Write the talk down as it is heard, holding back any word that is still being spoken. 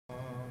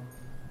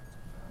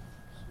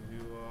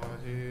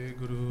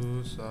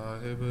Guru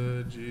Sahib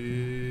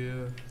Ji.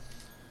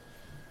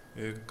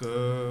 Ek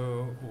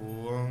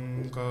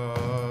Oankar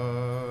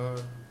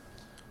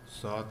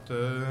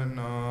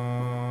Satnam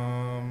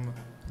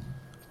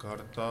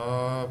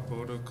Karta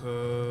Purkh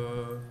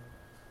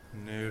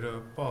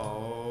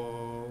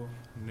Nirbhau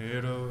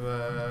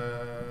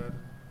Nirvair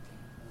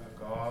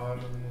Akal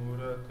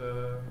Murਤ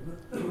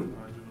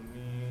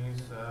Ajuni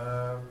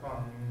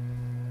Sabang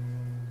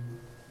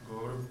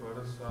Gur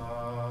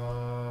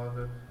Prasad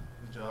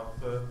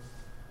Jap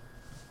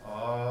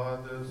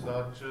Ad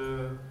Sach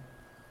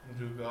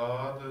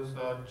Jugad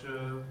Sach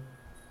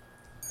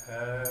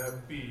Hai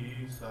Bhi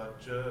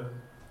Sach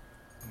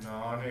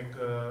Nanak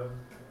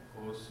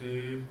Hose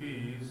Bhi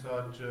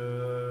Sach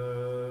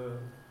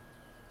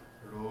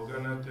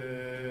Rogan Te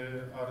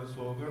Ar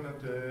Sogan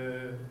Te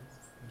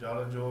Jal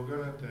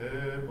Jogan Te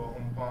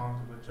Bahum Pank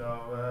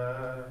Bachave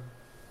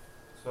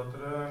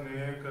Satra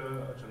Nek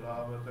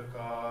Achalavat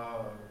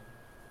Kar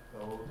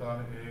Tau Tan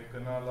Ek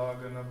Na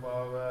Lagan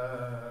Pave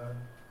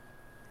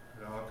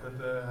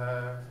राखत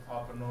है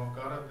अपनो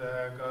कर दे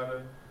कर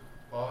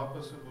पाप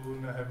सबू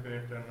नह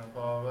पेट न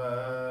पावे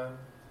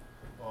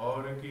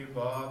और की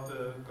बात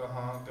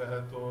कहाँ कह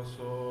तो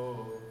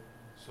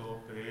सो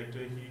पेट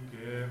ही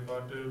के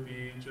पट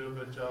बीच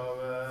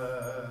बचावे।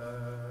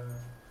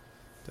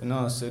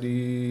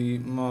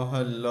 ਤਨਾਸਰੀ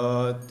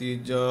ਮਹੱਲਾ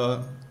ਤੀਜਾ।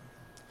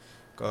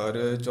 ਕਰ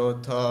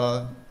ਚੌਥਾ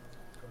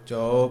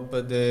ਚੌਪ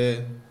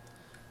ਦੇ,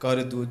 ਕਰ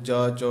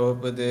ਦੂਜਾ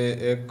ਚੌਪ ਦੇ।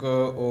 ਇੱਕ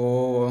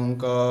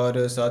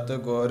ਓੰਕਾਰ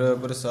ਸਤਿਗੁਰ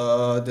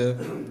ਪ੍ਰਸਾਦ।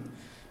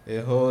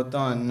 ਇਹੋ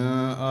ਧਨ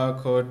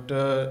ਆਖੁੱਟ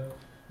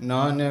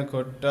ਨਾਨਕ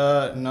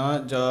ਖੁੱਟਾ ਨਾ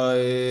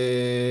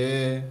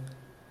ਜਾਏ।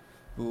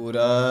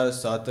 ਪੂਰਾ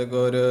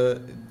ਸਤਿਗੁਰ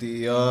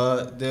ਦੀਆ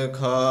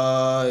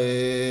ਦਿਖਾਏ।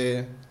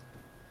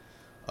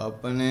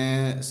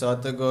 ਆਪਣੇ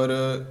ਸਤਿਗੁਰ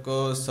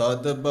ਕੋ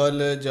ਸਦ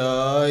ਬਲ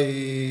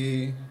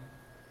ਜਾਈ।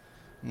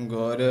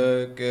 ਗੁਰ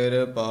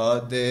ਕਿਰਪਾ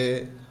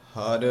ਤੇ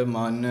ਹਰ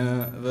ਮਨ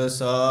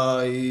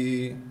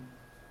ਵਸਾਈ।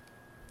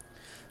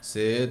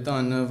 ਸੇ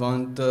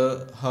ਧਨਵੰਤ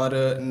ਹਰ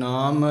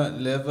ਨਾਮ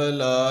ਲਿਵ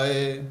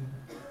ਲਾਏ।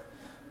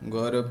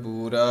 ਗੁਰ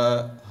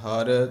ਪੂਰਾ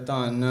ਹਰ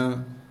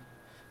ਧਨ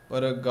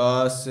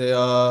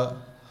ਪ੍ਰਗਾਸਿਆ।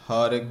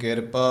 ਹਰ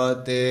ਕਿਰਪਾ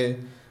ਤੇ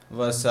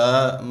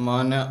ਵਸੈ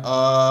ਮਨ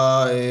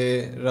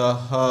ਆਏ।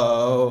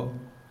 ਰਹਾਉ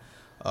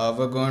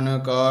ਅਵਗੁਣ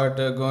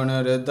ਕਾਟ ਗੁਣ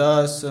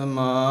ਰਿਦਾ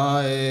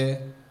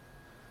ਸਮਾਏ।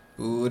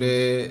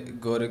 ਪੂਰੇ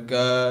ਗੁਰ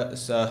ਕੈ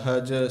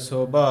ਸਹਜ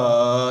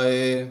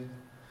ਸੁਭਾਏ।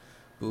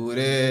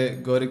 ਪੂਰੇ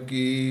ਗੁਰ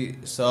ਕੀ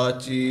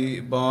ਸਾਚੀ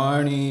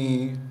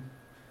ਬਾਣੀ।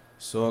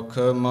 ਸੁਖ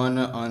ਮਨ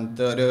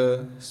ਅੰਤਰ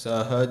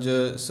ਸਹਜ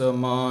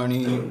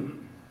ਸਮਾਣੀ।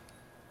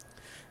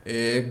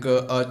 ਏਕ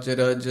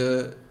ਅਚਰਜ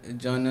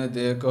ਜਨ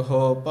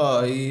ਦੇਖੋ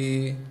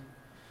ਭਾਈ।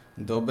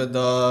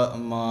 ਦੁਬਿਧਾ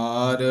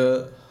ਮਾਰ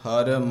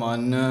ਹਰ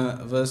ਮਨ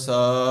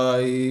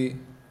ਵਸਾਈ।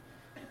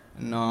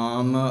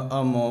 ਨਾਮ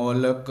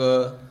ਅਮੋਲਕ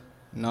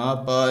ਨਾ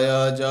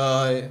ਪਾਇਆ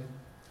ਜਾਏ।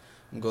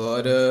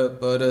 ਗੁਰ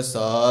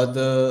ਪ੍ਰਸਾਦ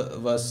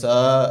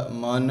ਵਸੈ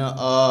ਮਨ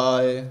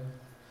ਆਏ।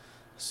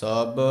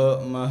 ਸਭ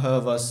ਮਹ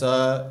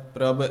ਵਸੈ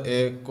ਪ੍ਰਭ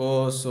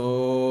ਏਕੋ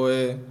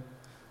ਸੋਏ।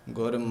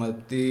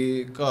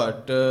 ਗੁਰਮਤੀ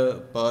ਘਟ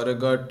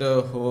ਪ੍ਰਗਟ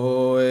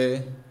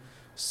ਹੋਏ।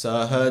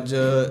 ਸਹਜ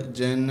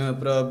ਜਿਨ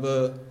ਪ੍ਰਭ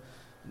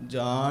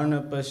ਜਾਣ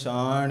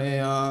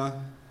ਪਛਾਣਿਆ।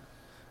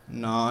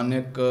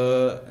 ਨਾਨਕ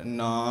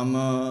ਨਾਮ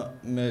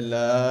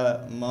ਮਿਲੈ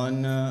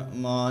ਮਨ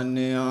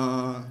ਮਾਨਿਆ।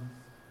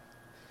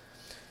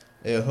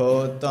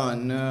 ਇਹੋ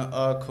ਧਨ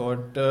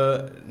ਆਖੁੱਟ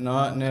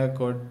ਨਾਨਕ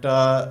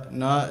ਖੁੱਟਾ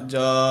ਨਾ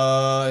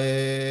ਜਾਏ।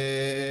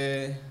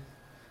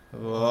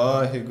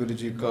 ਵਾਹਿਗੁਰੂ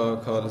ਜੀ ਕਾ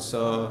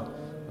ਖਾਲਸਾ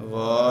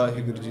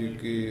ਵਾਹਿਗੁਰੂ ਜੀ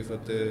ਕੀ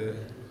ਫਤਿਹ।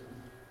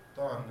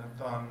 ਧੰਨ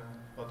ਧੰਨ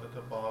ਪਤਿਤ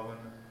ਪਾਵਨ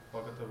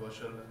ਭਗਤ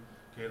ਵਸ਼ਲ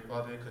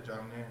ਕਿਰਪਾ ਦੇ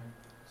ਖਜ਼ਾਨੇ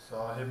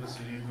ਸਾਹਿਬ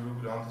ਸ੍ਰੀ ਗੁਰੂ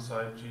ਗ੍ਰੰਥ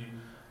ਸਾਹਿਬ ਜੀ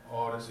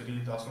ਔਰ ਸ੍ਰੀ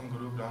ਦਸਮ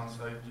ਗੁਰੂ ਗ੍ਰੰਥ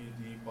ਸਾਹਿਬ ਜੀ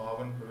ਦੀ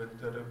ਪਾਵਨ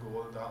ਪਵਿੱਤਰ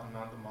ਗੋਲ ਦਾ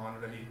ਆਨੰਦ ਮਾਣ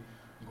ਰਹੀ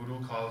ਗੁਰੂ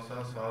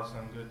ਖਾਲਸਾ ਸਾਧ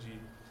ਸੰਗਤ ਜੀ।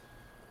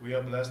 We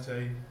are blessed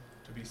today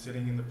to be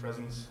sitting in the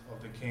presence of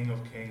the King of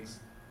Kings.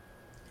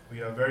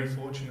 We are very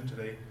fortunate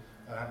today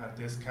at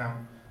this camp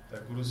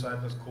that Guru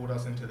Sahib has called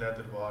us into their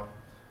darbar,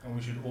 and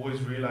we should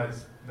always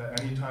realize that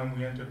any time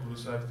we enter Guru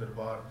Sahib's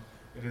darbar,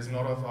 it is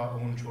not of our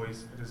own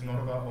choice, it is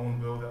not of our own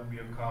will that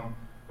we have come,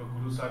 but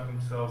Guru Sahib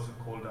themselves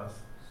have called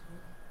us.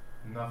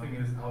 Nothing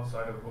is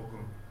outside of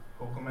hukum.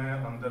 Hukum hai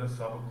andar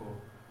sab ko,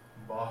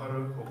 bahar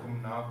hukum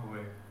na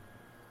koe.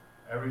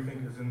 Everything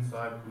is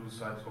inside Guru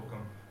Sahib's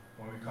hukum.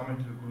 When we come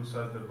into the Guru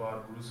Sahib's darbar,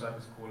 Guru Sahib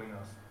is calling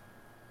us.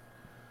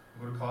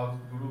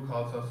 Guru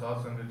Khalsa Sahib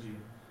Sangat Ji.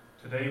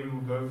 Today we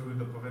will go through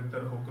the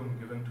Pavitra Hukum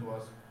given to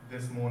us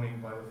this morning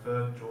by the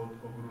third Jot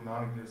of Guru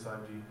Nanak Dev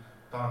Sahib Ji.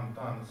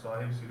 Dhan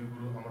Sahib Sri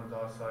Guru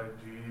Amardas Sahib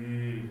Ji.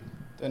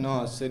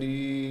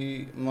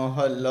 ਤਨਾਸਰੀ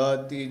ਮਹੱਲਾ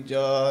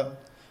ਤੀਜਾ।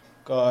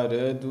 ਘਰ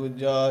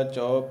ਦੂਜਾ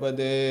chop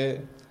ਦੇ।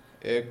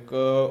 ਇੱਕ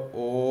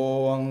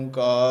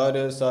ਓੰਕਾਰ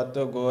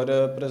ਸਤਿਗੁਰ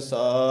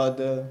ਪ੍ਰਸਾਦ।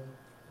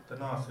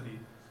 Tanasri.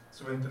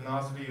 So in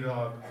Tanasri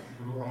Rag,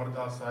 Guru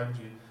Amardas Sahib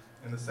Ji,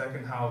 in the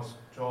second house,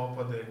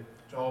 Chaupade.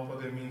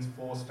 Chaupade means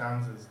 4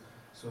 stanzas.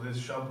 So this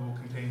shabd will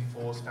contain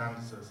 4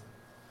 stanzas.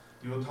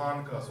 The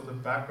Uthanka, so the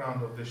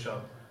background of this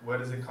shabd, where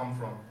does it come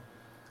from?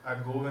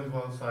 At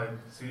Govindwal Sahib,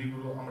 Sri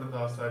Guru Amar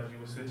Das Sahib Ji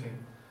was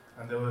sitting,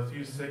 and there were a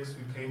few Sikhs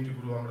who came to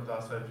Guru Amar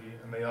Das Sahib Ji,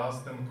 and they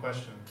asked them a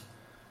question.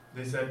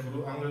 They said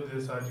Guru Angad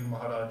Dev Sahib Ji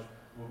Maharaj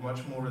were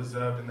much more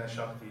reserved in their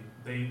Shakti.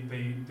 They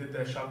did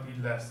their Shakti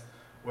less,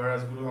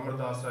 whereas Guru Amar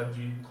Das Sahib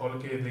Ji,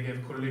 Kolke, they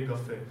gave Kulli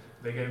Gaffe,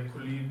 they gave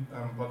Kulli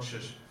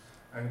Bakshish,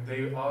 and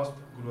they asked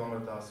Guru Amar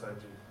Das Sahib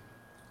Ji.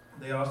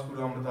 They asked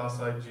Guru Amar Das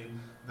Sahib Ji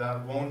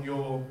that won't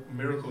your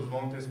miracles,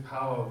 won't this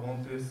power,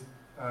 won't this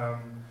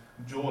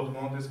jod,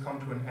 won't this come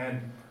to an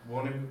end?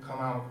 Won't it come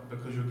out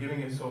because you're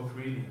giving it so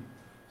freely?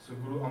 So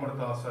Guru Amar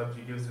Das Sahib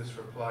Ji gives this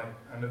reply.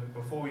 And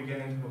before we get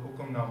into the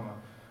Hukamnama,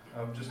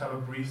 just have a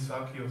brief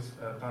Sakhi of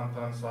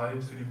Dhan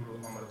Sahib, Sri Guru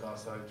Amar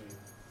Das Sahib Ji.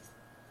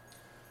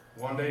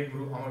 One day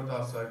Guru Amar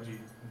Das Sahib Ji,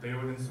 they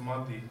were in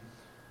Samadhi,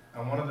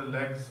 and one of the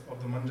legs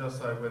of the Manja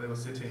Sahib where they were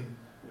sitting,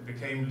 it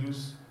became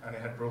loose and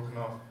it had broken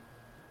off.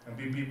 And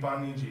Bibi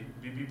Pani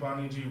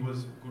Ji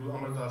was Guru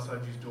Amar Das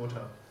Sahib Ji's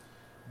daughter.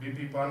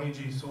 Bibi Pani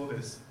Ji saw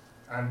this,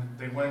 and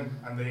they went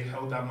and they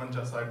held that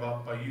Manja Sahib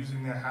up by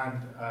using their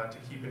hand to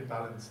keep it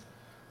balanced.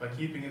 By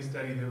keeping it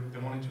steady, they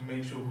wanted to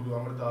make sure Guru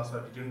Amar Das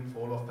Sahib didn't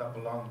fall off that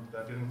balang,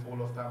 that didn't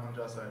fall off that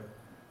Manja Sahib.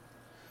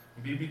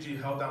 Bibi Ji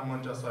held that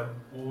Manja Sahib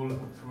all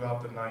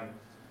throughout the night.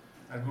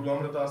 And Guru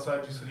Amar Das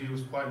Sahib Ji's sarir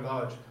was quite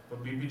large,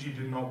 but Bibi Ji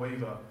did not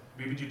waver.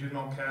 Bibi Ji did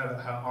not care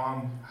that her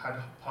arm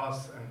had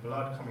pus and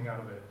blood coming out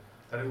of it,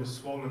 that it was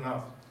swollen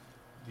up.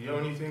 The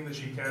only thing that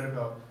she cared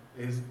about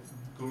is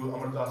Guru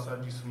Amar Das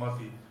Sahib Ji's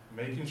samadhi,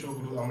 making sure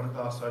Guru Amar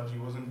Das Sahib Ji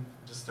wasn't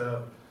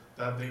disturbed,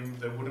 that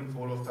they wouldn't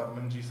fall off that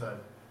Manji Sahib.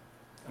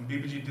 And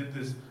Bibi Ji did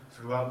this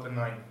throughout the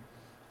night.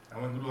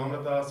 And when Guru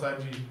Amar Das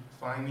Sahib Ji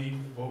finally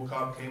woke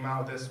up, came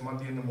out of their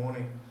samadhi in the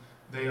morning,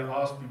 they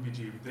asked Bibi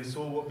Ji, they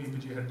saw what Bibi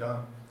Ji had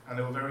done, and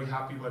they were very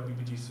happy by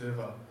Bibi Ji's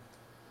seva.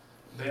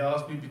 They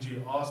asked Bibi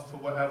Ji, ask for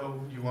whatever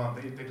you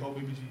want. They told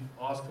Bibi Ji,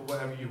 ask for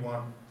whatever you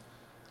want.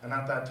 And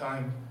at that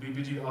time,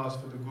 Bibi Ji asked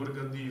for the Guru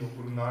Gaddi of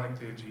Guru Nanak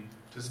Dev Ji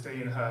to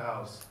stay in her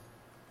house.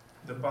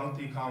 The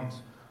Pankti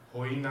comes,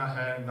 Hoi na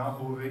hai na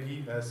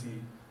hovegi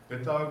aisi,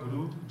 Pita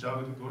Guru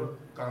Jagad Guru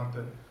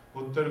Kantan,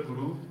 Uttar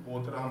Guru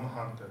Otra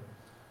Mahanta.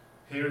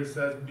 Here it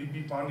says,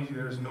 Bibi Pani,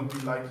 there is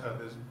nobody like her.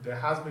 There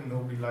has been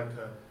nobody like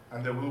her,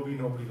 and there will be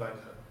nobody like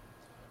her.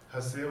 Her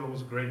seva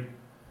was great.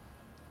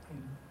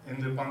 In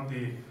the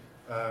Pankti,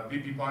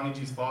 Bibi Pani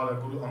Ji's father,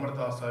 Guru Amar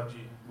Das Sahib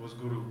Ji, was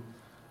Guru.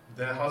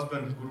 Their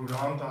husband, Guru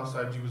Ram Das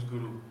Sahib Ji, was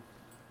Guru.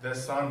 Their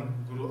son,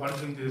 Guru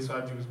Arjan Dev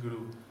Sahib Ji, was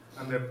Guru.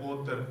 And their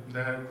potter,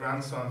 their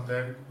grandson,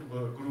 their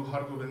Guru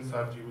Hargobind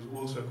Sahib Ji, was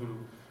also Guru.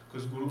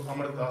 Because Guru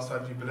Amar Das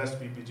Sahib Ji blessed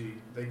Bibi Ji.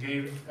 They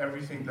gave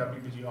everything that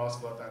Bibi Ji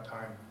asked for at that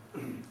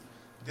time.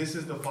 This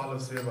is the fall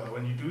of seva.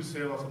 When you do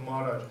seva for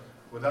Maharaj,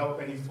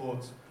 without any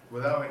thoughts,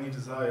 without any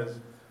desires,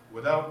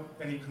 without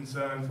any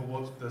concern for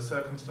what the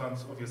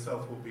circumstance of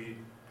yourself will be,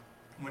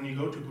 when you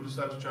go to Guru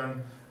Sahib's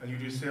Charan and you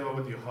do seva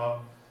with your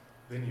heart,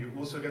 then you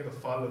also get the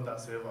fall of that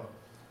seva.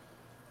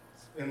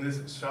 In this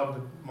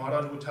shabd,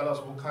 Maharaj will tell us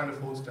what kind of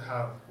thoughts to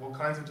have, what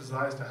kinds of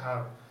desires to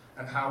have,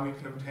 and how we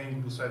can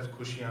obtain Guru Sahib's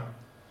kushiyan.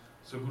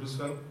 So Guru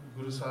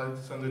Sahib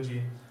Sangha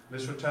Ji,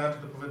 let's return to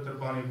the Pavitra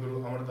Bani of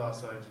Guru Amar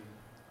Das Sahib Ji.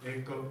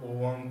 Ek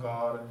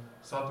Oankar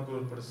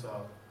Satgur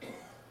Prasad.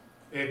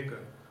 Ek,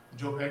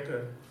 jo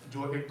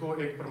eko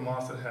ek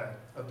Paramasar hai,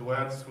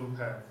 Advait Swarup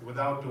hai,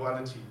 without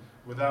duality,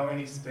 without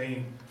any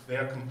stain, they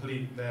are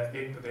complete, they are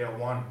ek, they are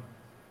one.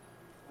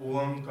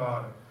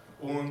 Oankar.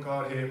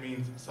 Oankar here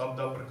means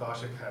Sabda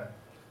Prakashik hai.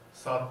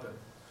 Sat.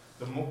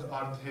 The mukh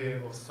arth here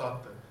of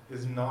Sat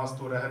is Nas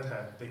to Rahat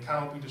hai. They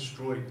cannot be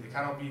destroyed, they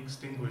cannot be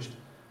extinguished,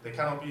 they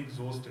cannot be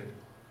exhausted.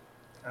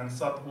 And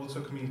Sat also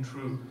can mean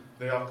true,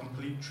 they are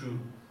complete true.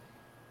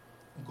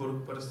 Gur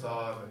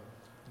Prasad.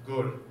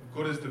 Gur.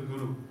 Gur is the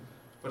Guru.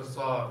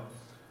 Prasad.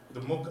 The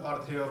mukh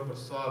arth here of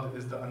Prasad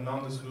is the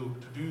Anand Swarup.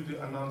 To do the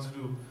Anand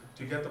Swarup,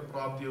 to get the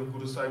prapti of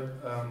Guru Sahib,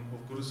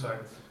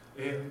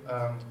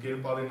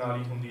 Kirpali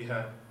Nali Hundi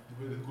hai,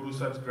 with Guru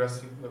Sahib's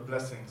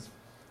blessings.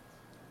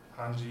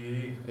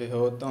 Hanji.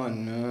 Eho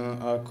Dhan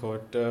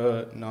Akhut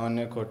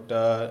Dhan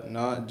Akhut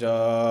na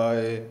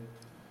jai.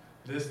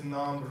 This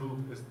Naam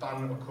Roop is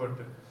Dhan Akhut.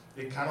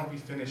 It cannot be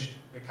finished,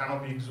 it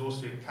cannot be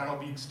exhausted, it cannot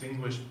be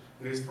extinguished.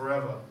 It is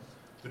forever.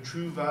 The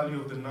true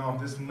value of the Naam,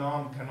 this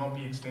Naam cannot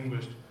be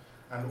extinguished.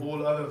 And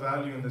all other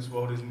value in this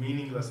world is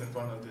meaningless in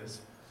front of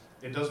this.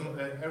 It doesn't.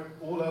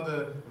 All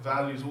other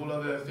values, all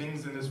other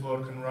things in this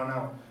world can run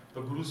out,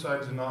 but Guru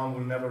Sahib's Naam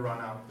will never run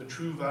out. The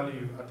true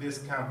value at this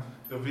camp,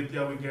 the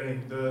vidya we're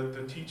getting,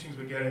 the teachings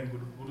we're getting,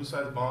 Guru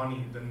Sahib's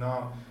Bani, the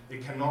Naam,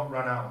 it cannot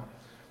run out.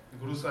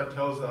 Guru Sahib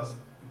tells us,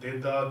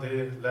 Deda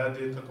de la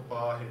de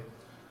takapahe,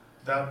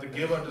 that the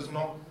giver does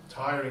not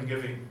tire in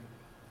giving.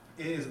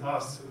 It is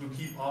us who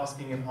keep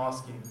asking and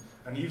asking.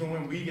 And even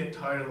when we get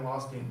tired of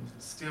asking,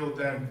 still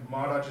then,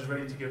 Maharaj is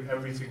ready to give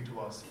everything to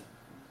us.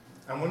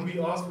 And when we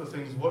ask for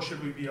things, what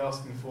should we be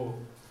asking for?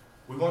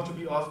 We want to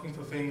be asking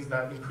for things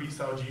that increase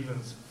our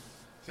jivans,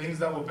 things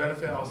that will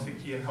benefit our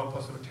Sikhi and help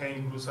us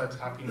obtain Guru Sahib's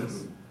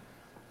happiness.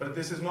 But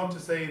this is not to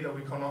say that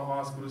we cannot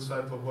ask Guru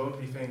Sahib for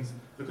worldly things,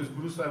 because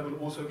Guru Sahib will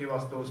also give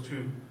us those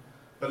too.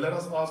 But let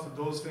us ask for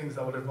those things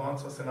that will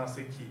advance us in our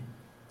Sikhi,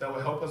 that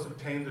will help us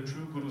obtain the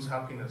true Guru's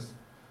happiness.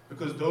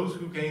 Because those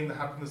who gain the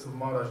happiness of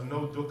Maharaj,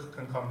 no dukh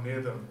can come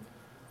near them.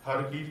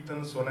 Har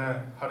kirtan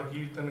sunai, har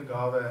kirtan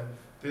gaave,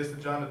 tis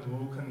jan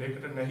dukh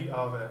nikat nahi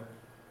aave.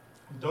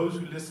 Those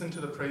who listen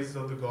to the praises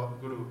of the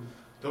Guru,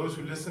 those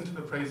who listen to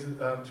the praises,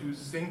 to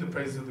sing the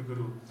praises of the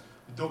Guru,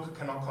 dukh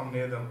cannot come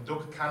near them.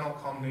 Dukh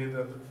cannot come near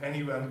them,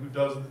 anyone who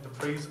does the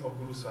praise of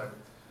Guru Sahib.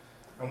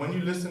 And when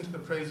you listen to the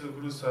praise of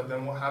Guru Sahib,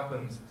 then what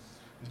happens?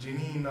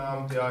 Jini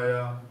naam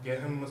tyaya,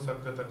 gehem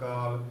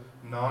musakkatakal,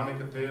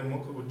 nanak te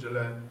mukh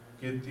ujjale,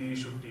 kirti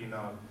shukti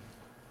naal.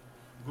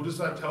 Guru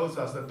Sahib tells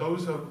us that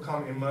those who have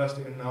become immersed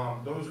in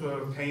Naam, those who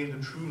have obtained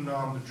the true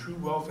Naam, the true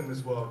wealth in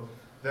this world,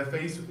 their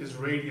face is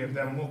radiant,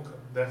 their mukh,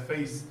 their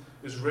face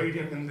is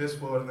radiant in this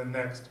world and the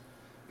next.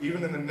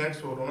 Even in the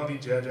next world, ਉਹਨਾਂ ਦੀ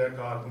ਜੈ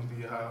ਜੈਕਾਰ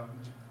ਹੁੰਦੀ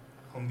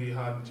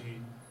ਹੈ ਜੀ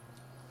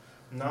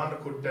ਨਾ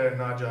ਨਖੁੱਟੇ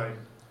ਨਾ ਜਾਏ.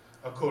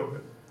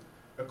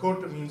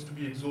 Akhut means to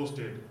be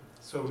exhausted.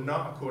 So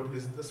na akhut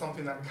is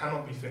something that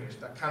cannot be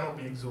finished, that cannot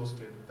be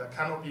exhausted, that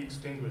cannot be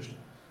extinguished.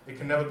 It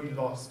can never be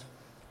lost.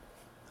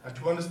 And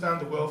to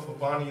understand the wealth of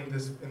Bani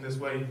in this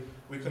way,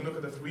 we can look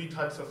at the three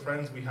types of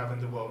friends we have in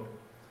the world.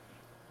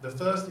 The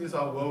first is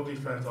our worldly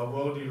friends, our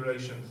worldly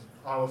relations,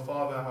 our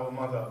father, our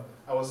mother,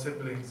 our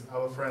siblings,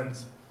 our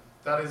friends.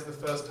 That is the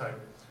first type.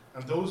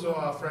 And those are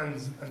our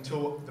friends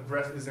until the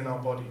breath is in our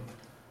body.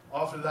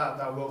 After that,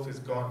 that wealth is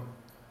gone.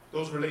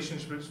 Those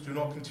relationships do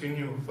not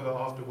continue for the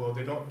afterworld.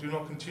 They do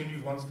not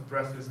continue once the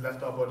breath has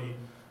left our body.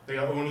 They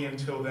are only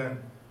until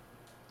then.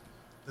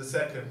 The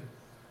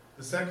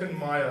second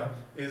Maya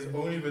is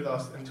only with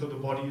us until the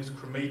body is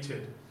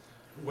cremated.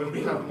 When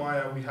we have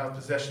Maya, we have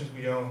possessions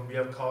we own, we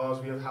have cars,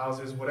 we have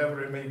houses,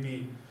 whatever it may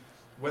be.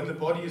 When the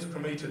body is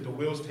cremated, the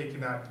will's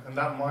taken out, and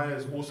that Maya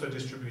is also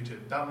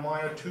distributed. That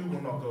Maya too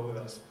will not go with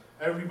us.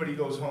 Everybody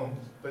goes home,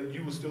 but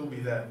you will still be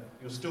there.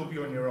 You'll still be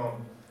on your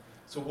own.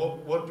 So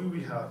what do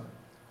we have?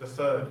 The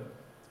third,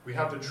 we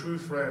have the true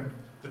friend,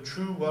 the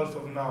true wealth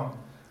of Naam.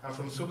 And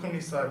from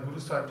Sukhmani Sahib, Guru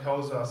Sahib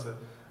tells us,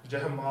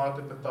 Jehmat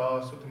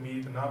pata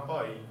sutmeet na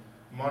pai,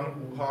 man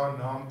uha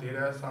naam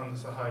tera sang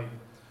sahai.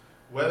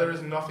 Where there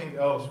is nothing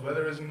else, where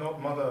there is no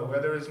mother,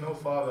 where there is no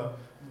father,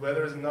 where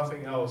there is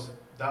nothing else,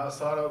 that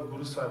asara of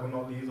Guru Sahib will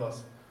not leave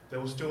us. They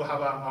will still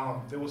have our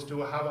arm, they will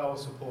still have our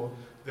support,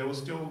 they will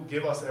still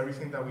give us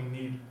everything that we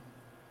need.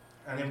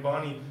 And in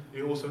Bani,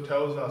 it also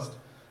tells us,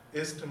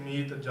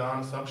 Istmeet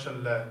jan sab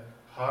shalle,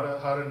 har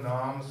har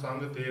naam sang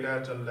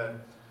tera challe.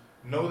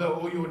 Know that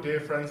all your dear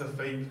friends are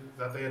fake,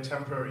 that they are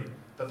temporary,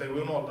 that they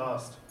will not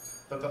last,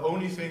 that the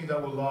only thing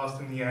that will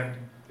last in the end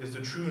is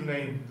the true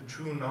name, the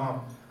true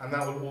Naam, and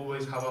that will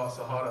always have our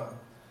Sahara.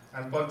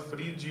 And Bhakt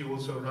Farid ji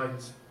also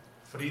writes,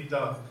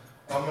 Farida,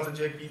 Amal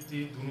je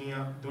kiti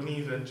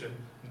duni vich,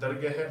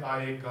 dargeh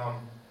aaye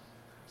kam.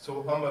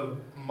 So Amal,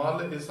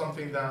 Mal is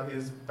something that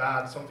is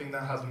bad, something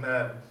that has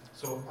mer.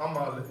 So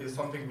Amal is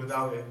something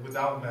without it,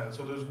 without mer.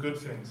 So those good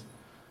things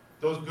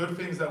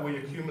that we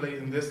accumulate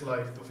in this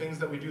life, the things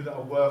that we do that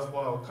are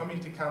worthwhile, coming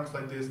to camps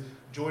like this,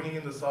 joining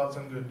in the Sat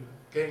Sangat,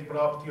 getting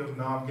prapti of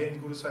Naam, getting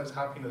Guru Sahib's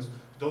happiness,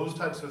 those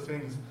types of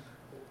things,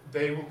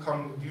 they will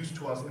come used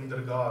to us in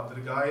Dargah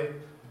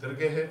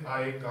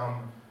aaye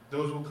kam.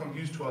 Those will come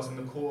used to us in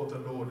the court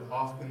of the Lord,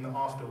 in the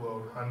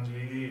afterworld.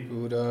 Hanji.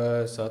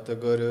 Pura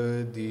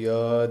Satgur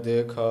diya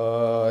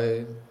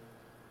dekhai.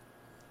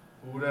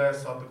 Pura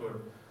Satgur.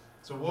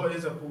 So what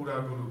is a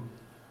Pura Guru?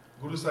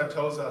 Guru Sahib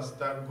tells us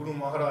that Guru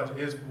Maharaj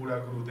is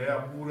Pura Guru. They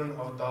are Puran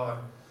Avatar.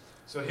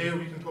 So here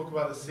we can talk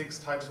about the 6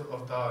 types of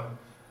Avatar.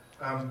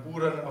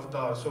 Puran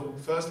Avatar. So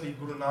firstly,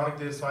 Guru Nanak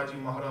Dev Sahib Ji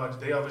Maharaj,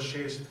 they are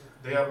Vishesh.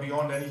 They are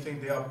beyond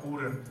anything. They are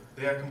Puran.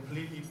 They are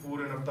completely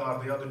Puran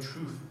Avatar. They are the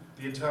truth,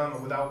 the eternal,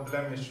 without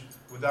blemish,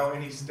 without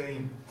any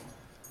stain.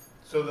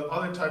 So the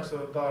other types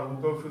of Avatar,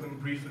 we'll go through them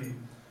briefly.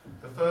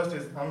 The first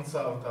is Ansa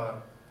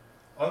Avatar.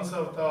 Ansa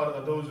Avatar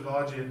are those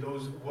Raja,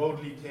 those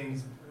worldly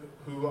kings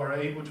who are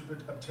able to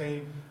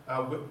obtain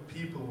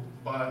people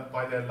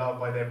by their love,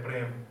 by their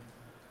prem.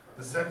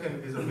 The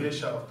second is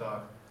Avesha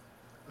Avatar.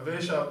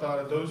 Avesha Avatar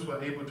are those who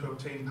are able to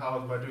obtain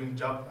powers by doing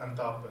jap and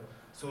tap.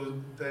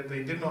 So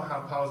they did not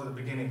have powers at the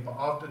beginning, but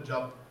after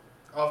jap,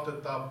 after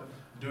tap,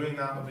 doing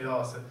that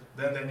abhyas,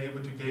 then they're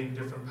able to gain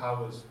different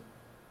powers.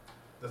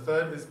 The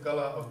third is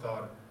Kala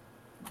Avatar.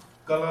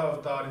 Kala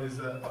Avatar is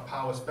a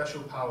power,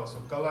 special power. So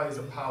Kala is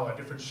a power, a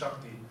different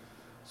Shakti.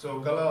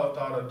 So Kala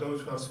Avatar are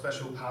those who have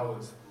special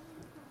powers.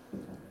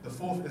 The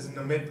fourth is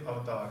Namit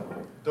Avatar,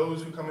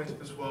 those who come into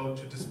this world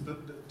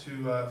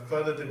to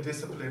further the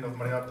discipline of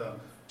Maryada,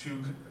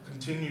 to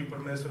continue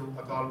Parmeswar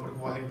Akal Purkh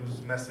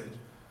Vaheguru's message.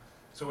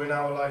 So in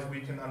our life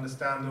we can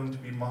understand them to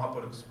be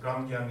Mahapurukhs,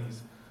 Brahmgyanis,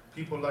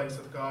 people like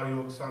Satkar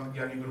Yog, Sant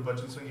Gyani Guru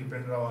Bachan Singh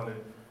Pindrawale,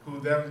 who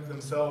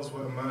themselves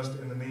were immersed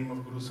in the name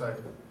of Guru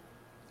Sahib.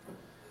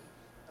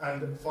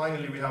 And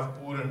finally we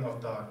have Puran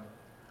Avatar.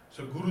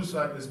 So Guru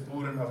Sahib is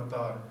Puran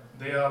Avatar.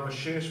 They are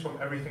bashish from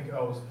everything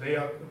else. They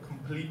are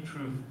complete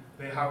truth.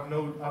 They have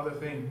no other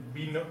thing.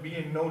 Be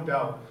in no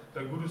doubt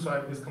that Guru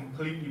Sahib is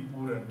completely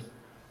Puran.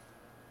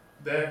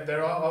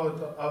 There are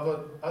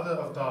other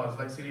avatars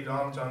like Sri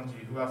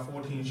Ramchandji who have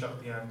 14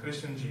 Shaktiyan,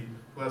 Krishnji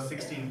who have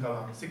 16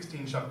 Kalam,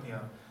 16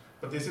 Shaktiyan.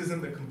 But this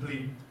isn't the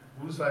complete.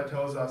 Guru Sahib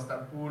tells us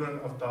that Puran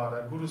avatar,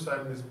 that Guru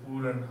Sahib is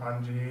Puran,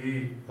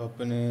 Hanji.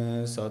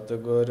 Apne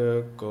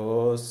Satgur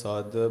ko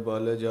sad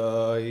bal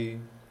jai.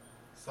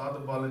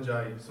 Sad Bal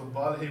Jai. So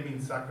Bal here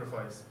means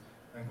sacrifice.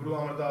 And Guru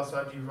Amar Das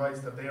Sahib Ji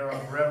writes that they are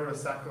forever a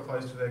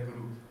sacrifice to their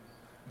Guru.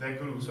 Their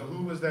Guru. So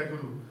who was their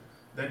Guru?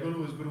 Their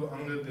Guru was Guru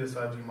Angad Dev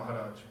Sahib Ji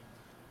Maharaj.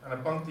 And a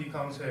pankti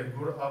comes here,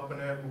 Gur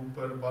apne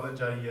upar bal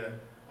jaiye,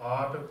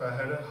 aat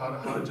pahar har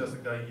har jas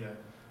gaiye.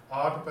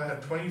 Aat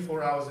pahar,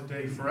 24 hours a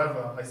day,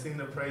 forever, I sing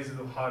the praises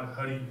of Har,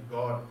 Hari,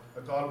 God,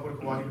 Akal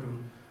Purkh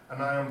Waheguru.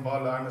 And I am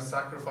Bala, I am a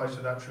sacrifice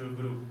to that true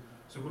Guru.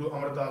 So Guru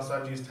Amar Das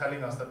Sahib Ji is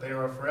telling us that they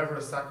are forever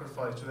a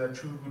sacrifice to their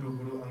true Guru,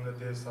 Guru Angad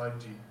Dev Sahib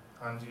Ji.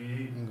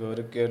 Hanji.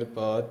 Gur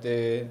kirpa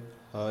te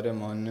har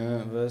man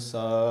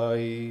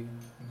vasai.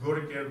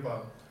 Gur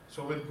Kirpa.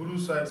 So with Guru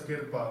Sahib's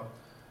Kirpa,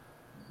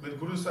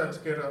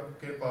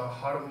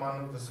 Har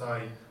Man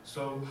Vasai.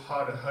 So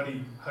Har,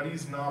 Hari,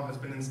 Hari's name has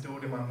been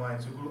instilled in my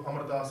mind. So Guru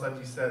Amar Das Sahib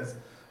Ji says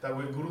that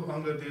with Guru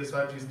Angad Dev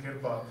Sahib Ji's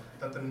Kirpa,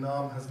 that the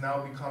name has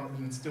now become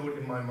instilled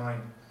in my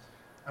mind.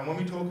 And when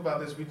we talk about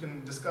this, we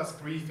can discuss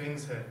three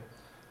things here.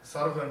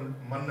 Sarvan,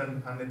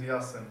 Mannan and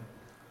Nidhyasan.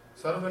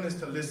 Sarvan is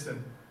to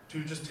listen,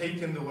 to just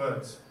take in the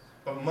words.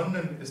 But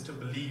Mannan is to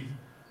believe,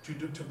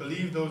 to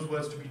believe those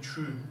words to be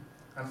true.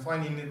 And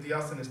finally,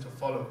 Nidhyasan is to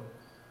follow.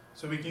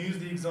 So we can use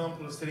the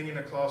example of sitting in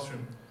a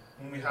classroom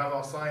when we have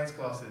our science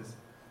classes.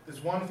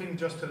 It's one thing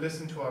just to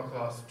listen to our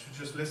class, to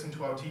just listen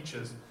to our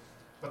teachers.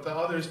 But the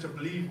other is to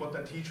believe what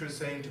that teacher is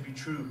saying to be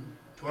true,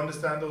 to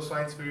understand those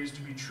science theories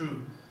to be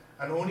true.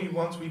 And only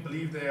once we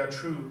believe they are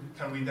true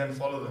can we then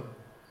follow them.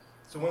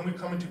 So when we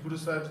come into Guru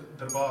Sahib's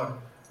Darbar,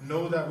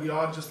 know that we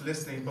are just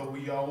listening, but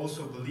we are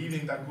also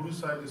believing that Guru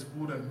Sahib is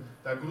Puran,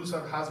 that Guru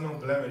Sahib has no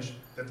blemish,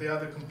 that they are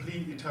the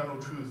complete eternal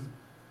truth.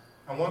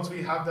 And once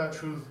we have that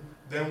truth,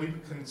 then we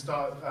can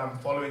start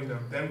following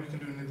them. Then we can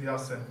do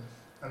Nidhyasan.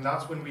 And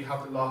that's when we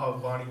have the Laha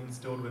of Vani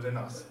instilled within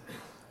us.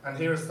 And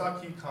here a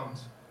Sakhi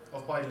comes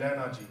of Bhai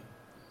Lenaji.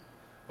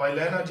 Bhai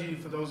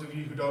Lenaji, for those of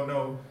you who don't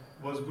know,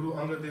 was Guru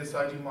Angad Dev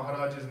Sahib Ji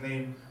Maharaj's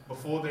name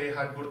before they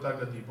had Gurta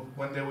Gadi,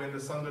 when they were in the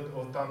Sangat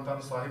of Tan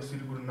Tan Sahib Sri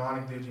Guru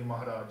Nanak Dev Ji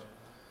Maharaj.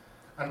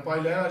 And Bhai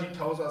Lenaji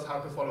tells us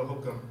how to follow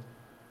Hukam.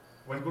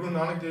 When Guru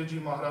Nanak Dev Ji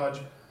Maharaj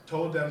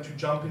told them to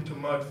jump into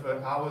mud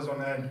for hours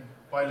on end,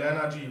 Bhai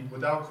Lenaji,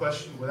 without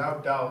question,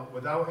 without doubt,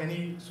 without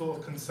any sort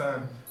of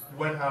concern,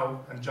 went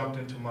out and jumped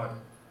into mud.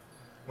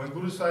 When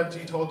Guru Sahib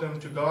Ji told them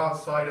to go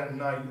outside at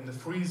night in the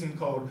freezing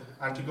cold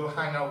and to go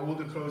hang out all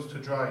the clothes to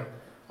dry,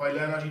 Bhai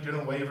Lenaji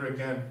didn't waver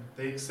again.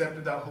 They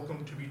accepted that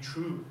hukam to be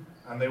true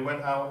and they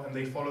went out and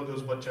they followed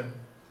those vachan.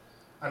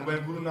 And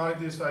when Guru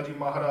Nanak Dev Sahib Ji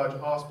Maharaj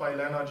asked Bhai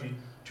Lenaji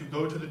to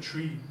go to the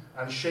tree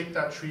and shake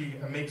that tree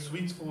and make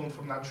sweets fall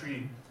from that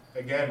tree,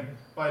 again,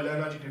 Bhai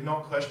Lenaji did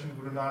not question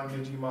Guru Nanak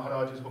Dev Ji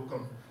Maharaj's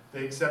hukam.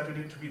 They accepted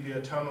it to be the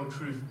eternal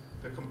truth,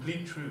 the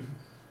complete truth.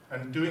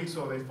 And doing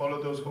so, they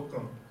followed those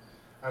hukam.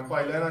 And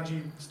Bhai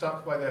Lenaji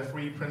stuck by their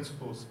three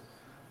principles.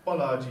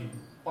 Balaji,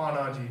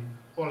 Panaji,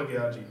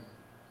 Polagaji.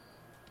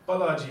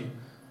 Balaji,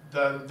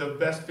 the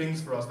best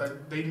things for us.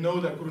 That they know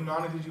that Guru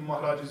Nanak Dev Ji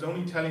Maharaj is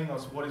only telling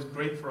us what is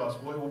great for us,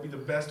 what will be the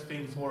best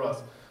thing for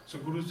us. So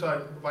Guru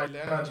Sahib, Bhai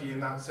Lenaji in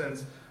that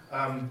sense,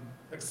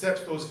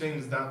 accepts those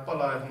things that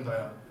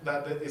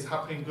that is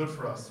happening good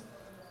for us.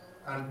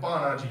 And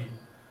Panaji,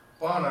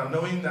 Pana,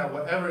 knowing that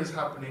whatever is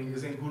happening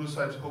is in Guru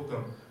Sahib's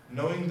hukam,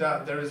 knowing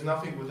that there is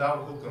nothing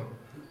without hukam.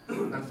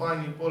 And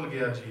finally,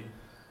 Polgayaji,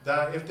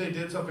 that if they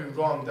did something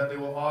wrong, that they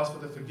will ask for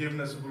the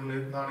forgiveness of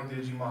Guru Nanak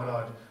Dev Ji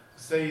Maharaj,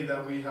 say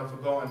that we have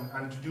forgotten,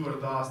 and to do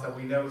ardas that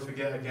we never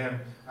forget again,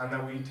 and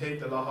that we take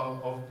the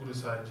laha of Guru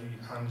Sahib Ji,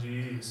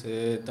 Hanji.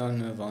 Se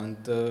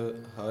tanvant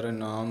har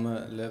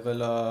naam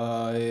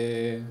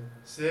levelaye.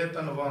 Se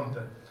tanvant.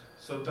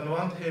 So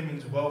tanvant here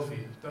means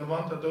wealthy.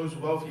 Tanvant are those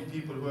wealthy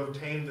people who have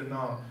attained the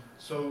naam.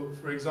 So,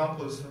 for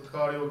example,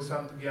 Satkaryog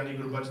Sant Gyani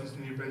Guru Bachan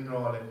Suni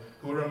Brindrawale,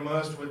 who are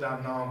immersed with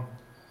that naam.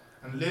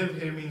 And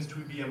live here means to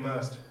be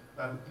immersed.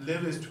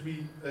 Live is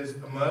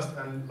immersed,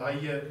 and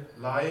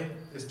lie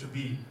is to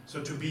be.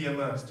 So to be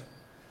immersed.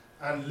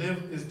 And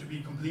live is to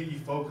be completely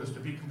focused, to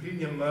be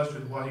completely immersed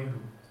with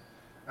Waheguru.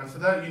 And for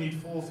that you need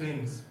four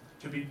things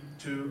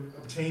to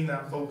obtain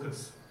that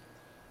focus.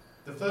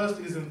 The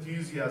first is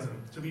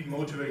enthusiasm, to be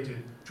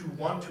motivated, to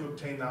want to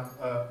obtain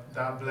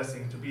that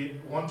blessing,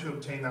 want to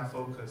obtain that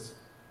focus.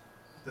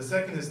 The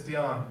second is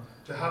dhyan,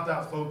 to have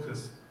that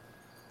focus.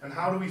 And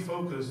how do we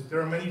focus?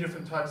 There are many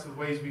different types of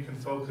ways we can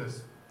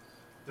focus.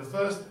 The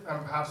first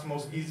and perhaps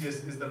most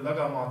easiest is the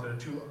laga matra,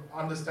 to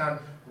understand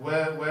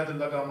where the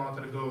laga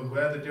matra goes,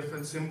 where the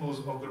different symbols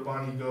of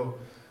Gurbani go.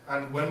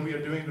 And when we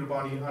are doing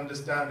Gurbani,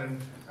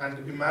 understand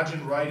and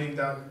imagine writing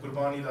that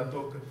Gurbani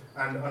Datuk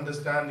and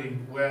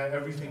understanding where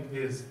everything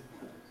is.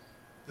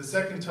 The The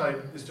second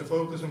type is to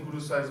focus on Guru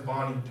Sahib's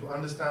Bani, to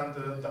understand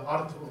the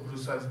arth of Guru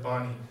Sahib's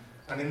Bani,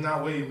 and in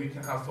that way we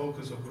can have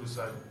focus of Guru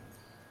Sahib.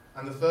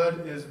 And the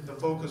third is the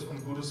focus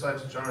on Guru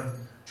Sahib's Charan,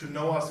 to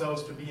know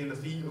ourselves to be in the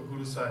feet of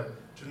Guru Sahib,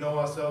 to know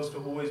ourselves to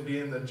always be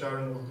in the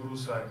Charan of Guru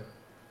Sahib.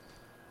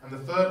 And the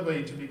third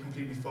way to be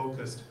completely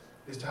focused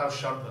is to have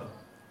Shraddha,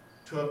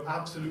 to have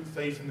absolute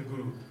faith in the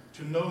Guru,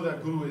 to know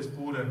that Guru is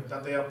Puran,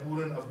 that they are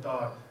Puran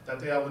Avatar, that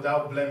they are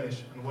without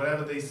blemish, and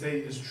whatever they say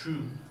is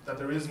true, that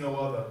there is no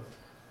other.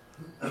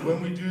 And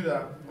when we do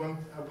that,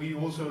 we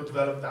also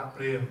develop that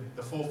Prem.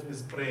 The fourth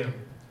is Prem.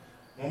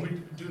 When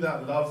we do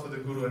that love for the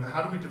Guru, and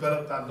how do we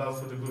develop that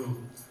love for the Guru?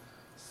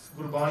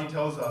 Guru Bani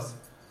tells us,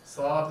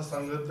 Sadh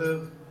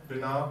Sangat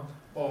Bina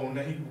Pau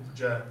Nahi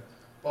Upja,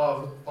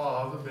 Pav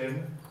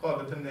Bin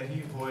Bhagat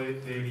Nahi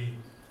Hoye Teri.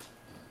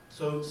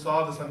 So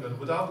Sadh Sangat,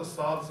 without the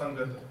Sadh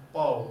Sangat,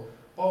 Pau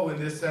in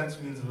this sense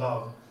means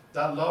love.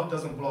 That love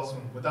doesn't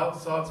blossom. Without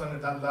Sadh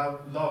Sangat,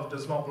 that love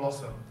does not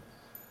blossom.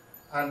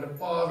 And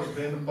Pav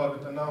Bin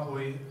Bhagat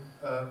Nahi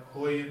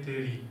Hoye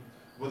Teri.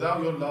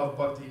 Without your love,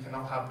 bhakti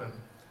cannot happen.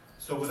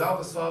 So without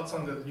the Sadh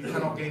Sangat, you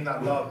cannot gain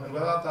that love. And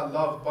without that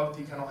love,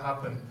 bhakti cannot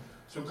happen.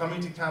 So coming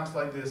to camps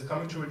like this,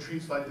 coming to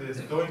retreats like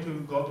this, going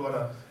to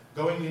Gurdwara,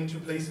 going into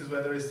places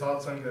where there is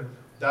Sadh Sangat,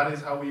 that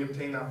is how we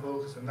obtain that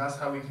focus. And that's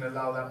how we can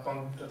allow that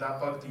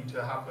bhakti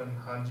to happen.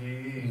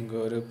 Hanji.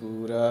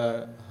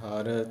 Gurpura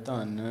har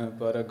dhan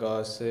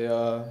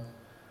paragasya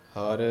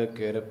har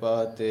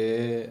kirpa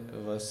te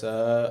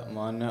vasa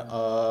man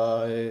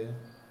aaye.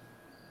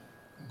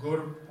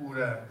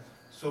 Gurpura.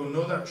 So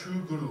know that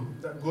true Guru,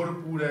 that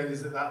Gurpura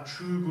is that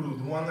true Guru,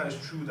 the one that is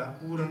true, that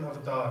Puran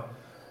Avatar.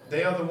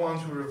 They are the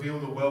ones who reveal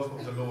the wealth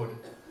of the Lord.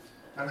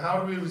 And how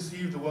do we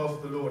receive the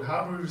wealth of the Lord?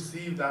 How do we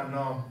receive that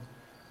Naam?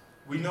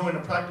 We know in a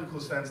practical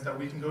sense that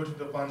we can go to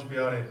the Panch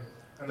Pyare,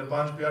 and the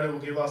Panch Pyare will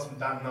give us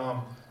that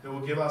Naam. They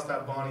will give us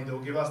that Bani, they will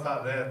give us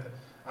that Ret.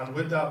 And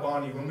with that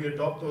Bani, when we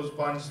adopt those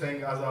Panch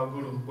Singh as our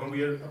Guru, when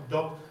we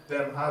adopt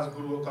them as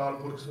Guru Akal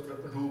Purkh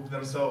Roop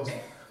themselves,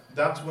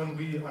 that's when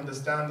we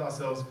understand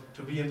ourselves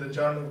to be in the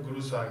Charan of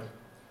Guru Sahib.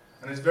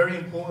 And it's very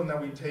important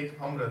that we take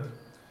Amrit.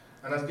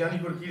 And as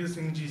Gyani Gurkir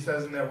Singh Ji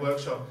says in their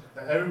workshop,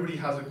 that everybody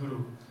has a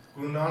Guru.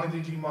 Guru Nanak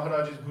Dev Ji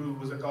Maharaj's Guru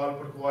was Akal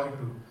Purkh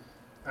Waheguru.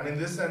 And in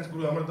this sense,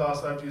 Guru Amar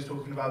Das Sahib Ji is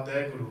talking about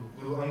their Guru,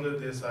 Guru Angad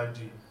Dev Sahib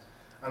Ji.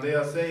 And they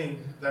are saying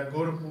that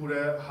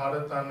Gurpura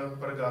har dhan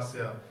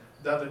paragasya,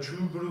 that the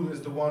true Guru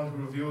is the one who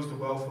reveals the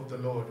wealth of the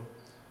Lord.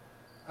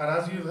 And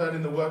as you've heard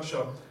in the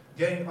workshop,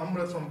 getting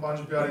Amrit from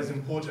Panch Pyare is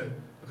important,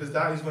 because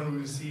that is when we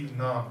receive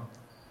Naam.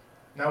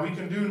 Now we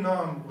can do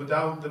Naam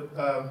without the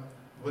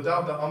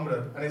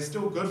Amrit, and it's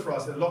still good for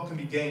us, a lot can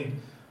be gained.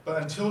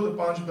 But until the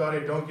Panch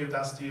Pyare don't give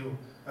that steel,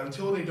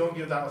 until they don't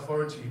give that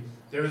authority,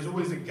 there is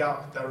always a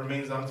gap that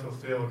remains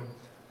unfulfilled.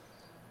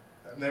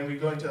 And then we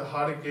go into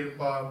Har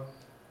Kirpa.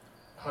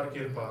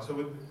 So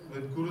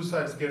with Guru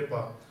Sahib's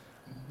Kirpa,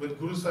 with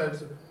Guru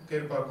Sahib's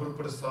Kirpa, Guru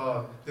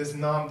Prasad, this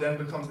Naam then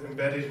becomes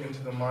embedded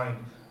into the mind.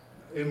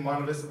 In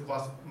Manavicha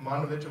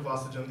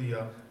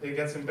Vasajandiya, it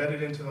gets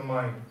embedded into the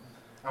mind.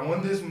 And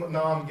when this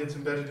Naam gets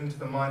embedded into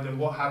the mind, then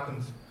what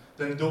happens?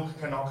 Then Dukh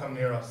cannot come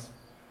near us.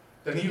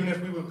 Then even if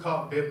we were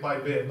cut bit by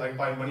bit, like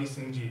by Mani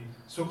Singh Ji,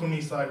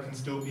 Sukhmani Sahib can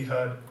still be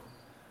heard.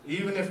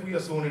 Even if we are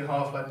sawn in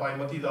half, like by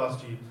Mati Das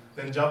Ji,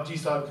 then Japji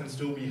Sahib can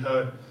still be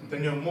heard.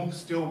 Then your mukh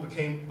still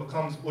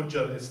becomes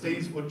ujjal, it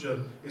stays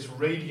ujjal, it's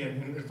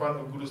radiant in front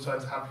of Guru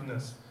Sahib's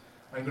happiness.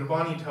 And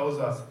Gurbani tells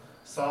us,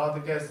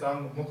 Sadh ke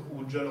sang mukh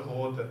ujjal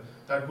hod,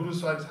 that Guru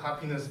Sahib's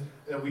happiness,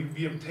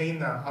 we obtain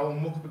that. Our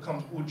mukh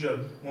becomes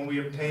ujjal when we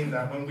obtain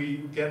that, when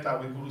we get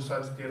that with Guru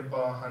Sahib's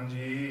kirpa.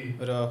 Hanji.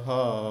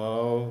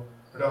 Rahao.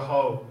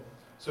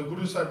 So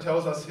Guru Sahib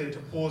tells us here to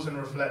pause and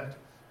reflect.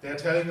 They are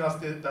telling us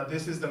that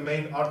this is the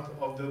main arth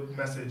of the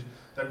message.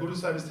 That Guru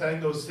Sahib is telling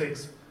those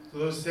six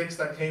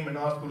that came and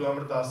asked Guru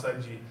Amar Das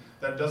Sahib Ji,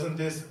 that doesn't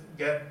this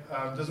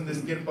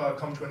kirpa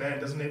come to an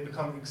end? Doesn't it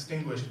become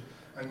extinguished?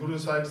 And Guru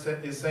Sahib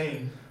is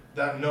saying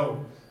that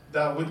no,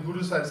 that with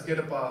Guru Sahib's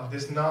kirpa,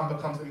 this naam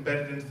becomes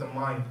embedded into the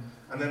mind,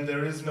 and then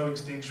there is no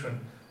extinction.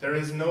 There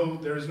is no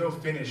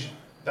finish.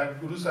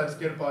 That Guru Sahib's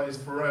kirpa is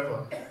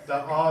forever.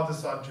 That Aad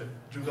Sach,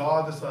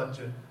 Jugad Sach,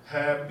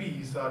 Hai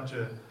Pi Sach,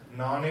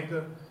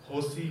 Nanak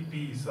Hosi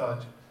Pi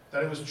Sach.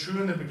 That it was true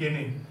in the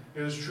beginning,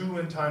 it was true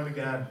when time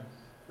began,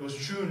 it was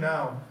true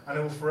now, and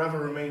it will forever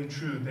remain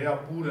true. They are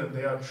Puran,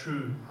 they are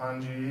true.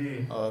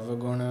 Hanji.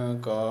 Avguna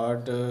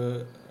Kaat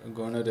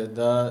Gun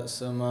Rida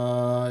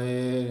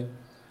Samaye.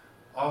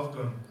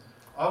 Avgun.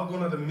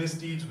 Avgun are the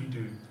misdeeds we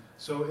do.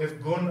 So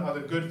if gun are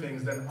the good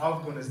things, then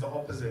avgun is the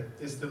opposite.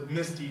 It's the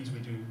misdeeds we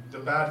do, the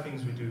bad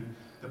things we do.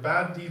 The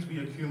bad deeds we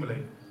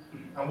accumulate.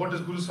 And what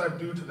does Guru Sahib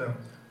do to them?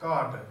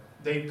 God,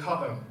 they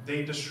cut them,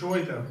 they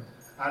destroy them.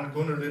 And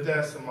gun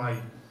hridaya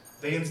samai,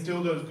 they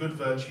instill those good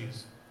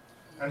virtues.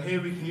 And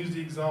here we can use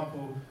the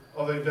example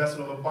of a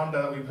vessel, of a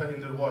panda that we put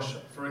in the wash.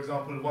 For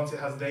example, once it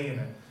has day in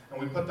it,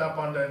 and we put that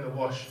panda in the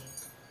wash.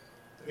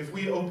 If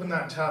we open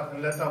that tap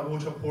and let that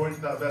water pour into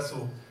that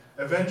vessel,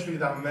 eventually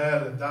that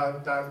mel,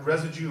 that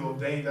residue of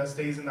dahi that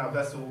stays in that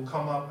vessel will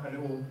come up and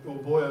it will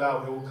boil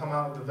out, it will come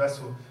out of the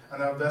vessel,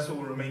 and that vessel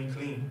will remain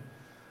clean.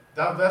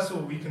 That vessel,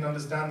 we can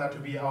understand that to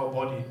be our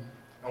body.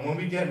 And when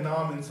we get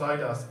naam inside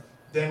us,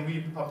 then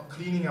we are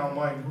cleaning our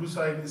mind. Guru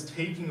Sahib is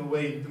taking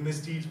away the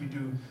misdeeds we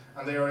do,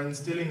 and they are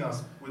instilling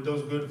us with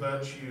those good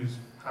virtues.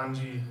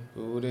 Hanji.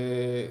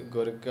 Pure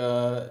Gur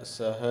ka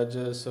sahaj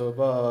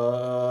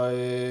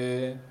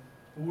sobhaye.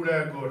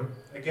 Pure Gur.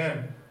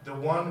 Again, the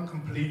one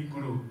complete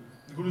Guru.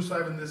 The Guru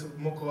Sahib in this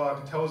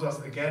Mukhavat tells us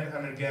again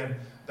and again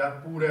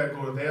that Pure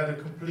Gur, they are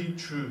the complete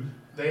truth.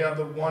 They are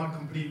the one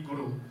complete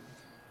Guru.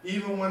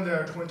 Even when there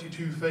are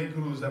 22 fake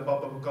Gurus at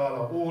Baba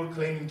Bukala, all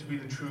claiming to be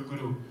the true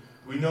Guru,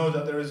 we know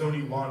that there is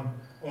only one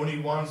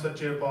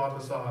Sache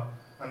Paat,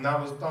 and that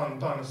was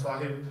Dhan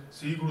Sahib,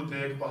 Sri Guru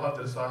Tegh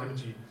Bahadur Sahib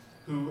Ji,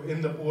 who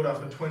in the Pora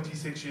for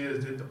 26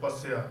 years did the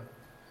Pasya.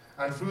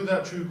 And through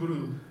that true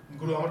Guru,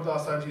 Guru Amar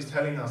Das Sahib Ji is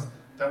telling us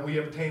that we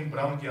obtain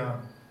Brahm Gyan.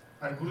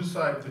 And Guru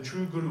Sahib, the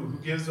true Guru, who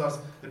gives us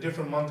the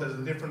different mantras,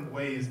 the different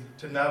ways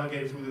to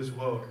navigate through this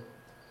world.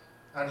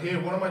 And here,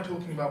 what am I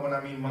talking about when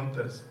I mean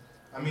mantras?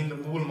 I mean the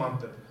Mool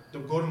mantra, the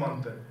Gur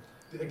mantra.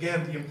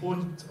 Again, the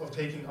importance of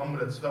taking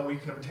Amrit so that we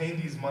can obtain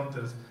these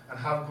mantras and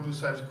have Guru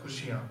Sahib's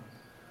Khushiyan.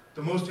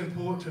 The most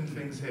important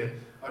things here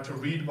are to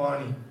read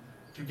Bani,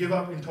 to give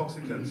up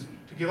intoxicants,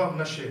 to give up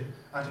Nashe,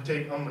 and to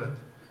take Amrit,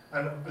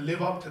 and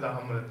live up to that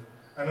Amrit.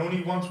 And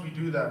only once we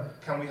do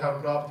that can we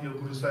have Prapti of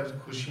Guru Sahib's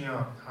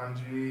Khushiyan.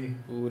 Hanji.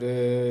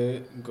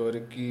 Pure Gur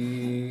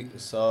ki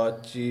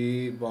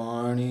sachi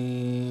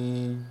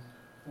bani.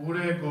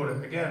 Pure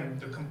Gur, again,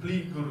 the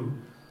complete Guru.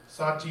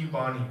 Sachi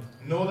Bani.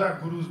 Know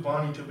that Guru's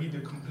Bani to be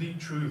the complete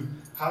truth.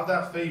 Have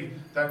that faith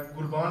that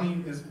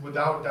Gurbani is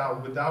without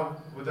doubt,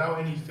 without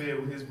any fear,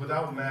 is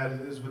without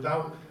mad, is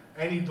without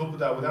any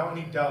dubda, without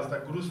any doubts,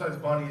 that Guru Sahib's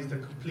Bani is the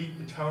complete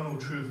eternal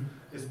truth,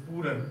 is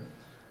Puran.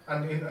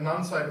 And in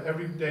Anand Sahib,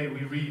 every day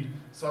we read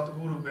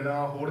Satguru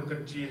Bina Hod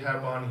Kachi Hai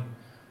Bani.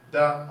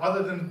 That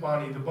other than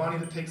Bani, the Bani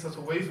that takes us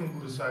away from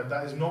Guru Sahib,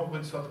 that is not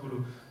with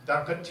Satguru,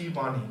 that Kachi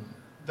Bani.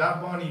 That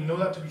Bani, know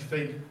that to be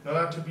fake, know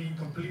that to be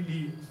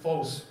completely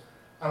false.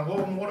 And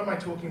what am I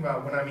talking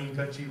about when I mean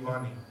Kachi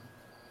Bani?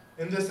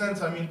 In this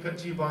sense, I mean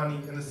Kachi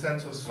Bani in the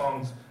sense of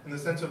songs, in the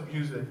sense of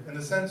music, in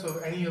the sense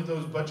of any of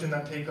those bhajan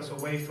that take us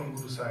away from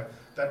Guru Sahib,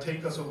 that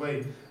take us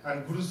away.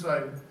 And Guru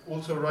Sahib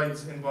also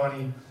writes in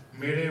Bani,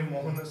 Mere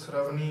Mohan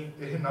Sravani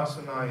eh na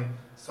sunai,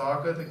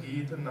 Sagat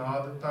Geet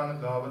Naad Tan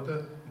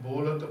Gavat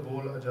Bolat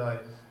Bol Ajay.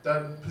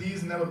 That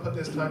please never put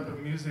this type of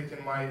music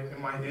in my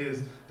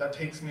ears that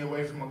takes me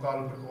away from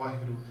Akal Purkh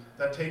Waheguru,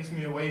 that takes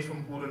me away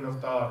from Puran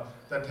Avtar,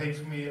 that takes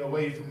me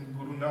away from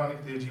Guru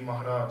Nanak Dev Ji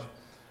Maharaj.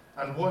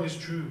 And what is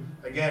true?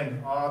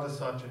 Again, Aad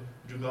Sach,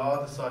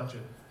 Jugad Sach,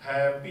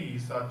 Hai Pi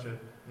Sach,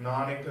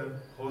 Nanak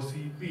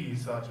Hosi Pi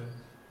Sach.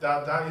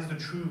 That is the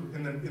true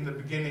in the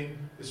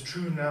beginning, is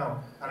true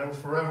now, and it will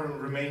forever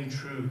remain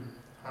true.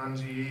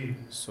 Hanji.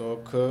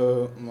 Sukh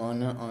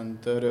man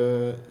antar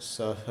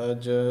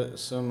sahaj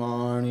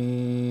samani.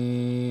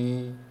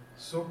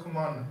 Sukh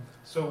man.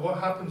 So what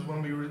happens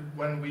when we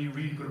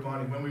read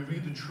Gurbani, when we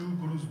read the true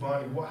Guru's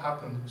Bani? What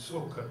happens?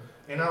 Sukh.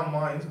 In our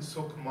minds,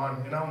 Sukh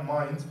man. In our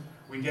minds,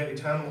 we get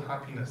eternal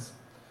happiness.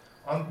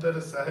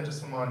 Antar sahaj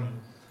samani.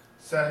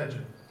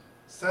 Sahaj.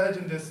 Sahaj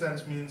in this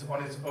sense means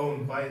on its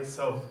own, by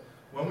itself.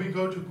 When we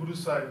go to Guru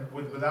Sahib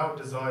without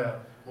desire,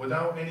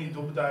 without any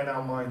dubda in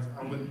our minds,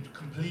 and with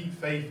complete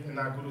faith in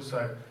that Guru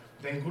Sahib,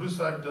 then Guru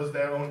Sahib does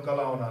their own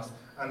kala on us,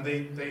 and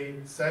they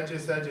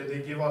saje, they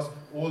give us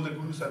all the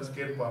Guru Sahib's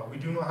kirpa. We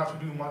do not have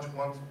to do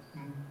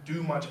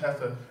much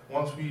effort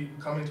once we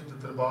come into the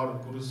darbar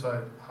of Guru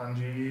Sahib.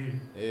 Hanji.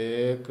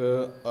 Ek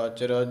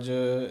achraj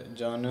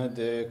jan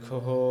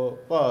dekho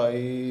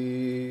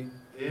pai.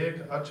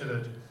 Ek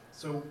achraj.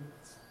 So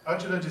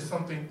achraj is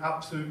something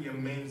absolutely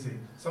amazing,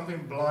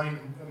 something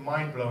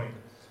mind-blowing.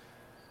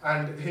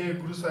 And here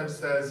Guru Sahib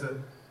says,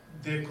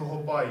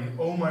 Dekho pai,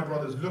 oh my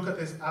brothers, look at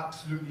this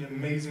absolutely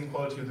amazing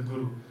quality of the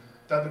Guru.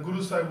 That the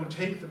Guru Sahib will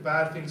take the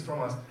bad things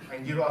from us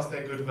and give us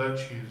their good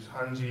virtues.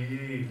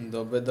 Hanji.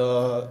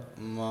 Dubda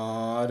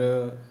mar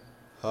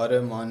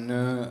har man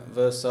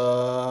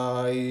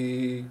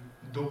vasai.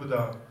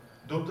 Dubda.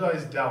 Dubda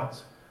is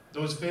doubt.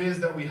 Those fears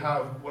that we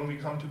have when we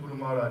come to Guru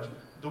Maharaj.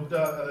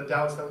 Dubda are the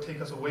doubts that take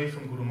us away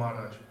from Guru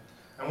Maharaj.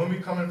 And when we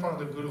come in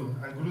front of the Guru,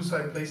 and Guru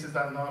Sahib places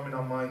that naam in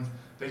our minds,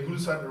 then Guru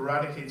Sahib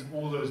eradicates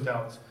all those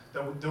doubts.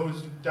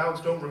 Those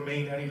doubts don't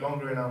remain any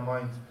longer in our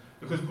minds.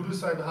 Because Guru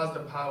Sahib has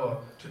the power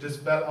to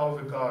dispel our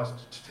vikars,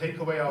 to take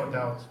away our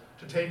doubts,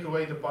 to take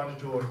away the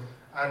bandajor,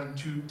 and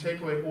to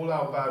take away all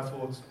our bad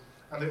thoughts.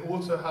 And they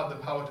also have the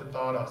power to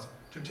tar us,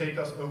 to take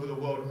us over the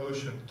world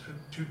ocean.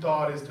 To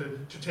tar is to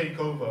take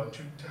over,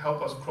 to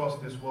help us cross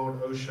this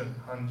world ocean.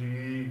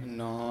 Hanji.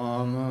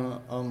 Naam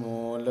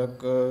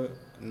amolak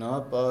na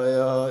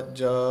paya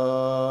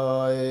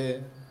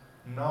jaye.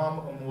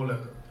 Naam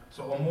amolak.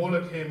 So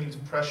amolak here means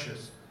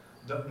precious.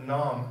 The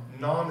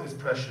naam is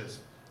precious.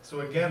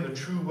 So again, the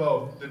true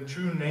wealth, the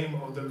true name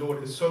of the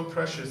Lord is so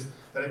precious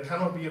that it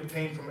cannot be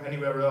obtained from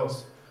anywhere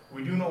else.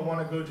 We do not want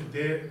to go to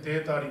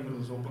Deatari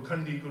Gurus or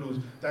Bukhandi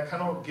Gurus that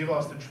cannot give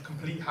us the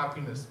complete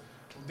happiness.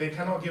 They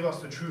cannot give us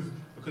the truth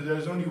because there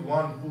is only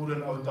one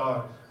Puran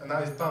Avatar, and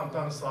that is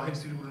Tan Sahib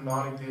Sri Guru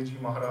Nanak Dev Ji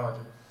Maharaj.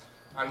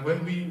 And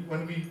when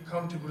we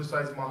come to Guru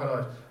Sahib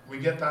Maharaj, we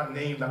get that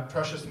name, that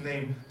precious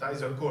name, that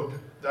is a good,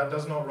 that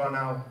does not run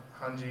out.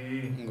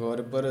 Hanji.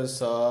 Gur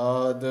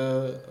Prasad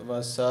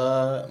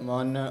Vasa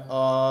Man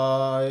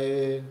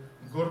Aaye.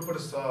 Gur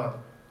Prasad.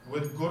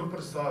 With Gur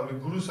Prasad,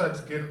 with Guru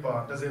Sahib's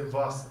Kirpa, does it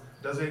vas?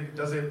 Does it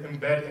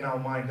embed in our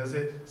mind? Does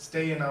it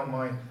stay in our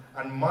mind?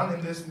 And man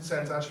in this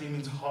sense actually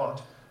means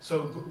heart.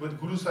 So with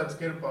Guru Sahib's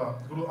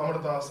Kirpa, Guru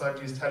Amar Das Sahib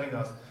Ji is telling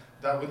us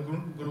that with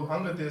Guru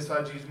Angad Dev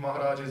Sahib Ji's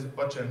Maharaj's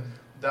Bachan,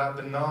 that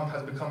the Naam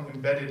has become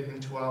embedded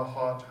into our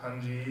heart.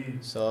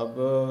 Hanji. Sab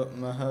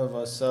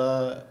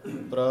Mahavasa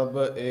Prabh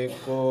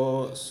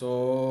Eko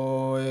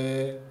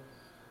Soe.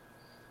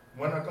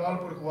 When Akal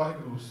Purkh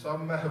Waheguru, Sab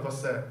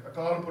Mahavasa,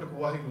 Akal Purkh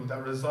Waheguru,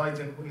 that resides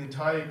in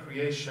entire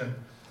creation,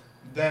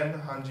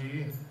 then,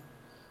 Hanji,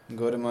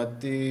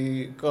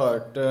 Gurmati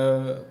Ghat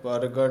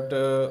Pargat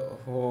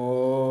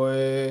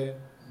Hoye.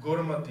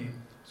 Gurmati.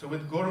 So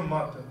with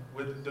Gurmat,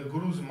 with the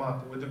Guru's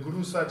Mat, with the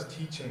Guru Sahib's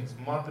teachings,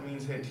 Mat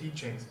means here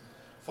teachings.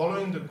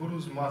 Following the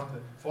Guru's Mat,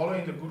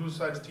 following the Guru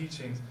Sahib's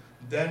teachings,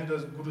 then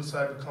does Guru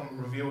Sahib become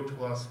revealed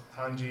to us.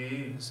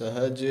 Hanji.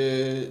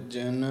 Sahaj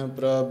Jan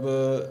Prabh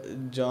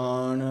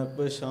Jaan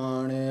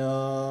Pashaniya.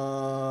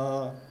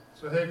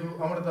 So here Guru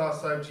Amar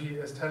Das Sahib Ji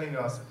is telling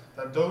us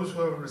that those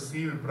who have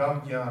received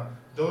Brahm Gyan,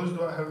 those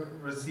who have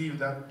received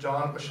that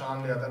Jaan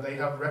Pashanliya, that they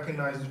have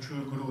recognized the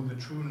true Guru, the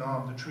true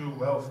Naam, the true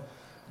wealth,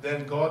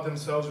 then God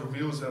themselves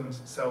reveals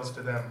themselves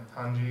to them.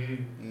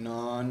 Hanji.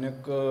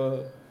 Nanak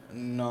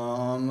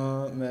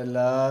Naam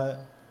Mila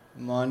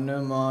Man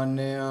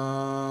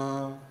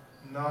Manya.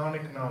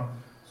 Nanak Naam.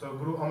 So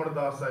Guru Amar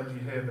Das Sahib Ji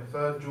here, the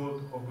third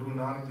Jot of Guru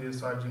Nanak Dev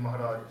Sahib Ji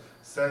Maharaj,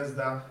 says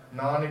that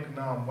Nanak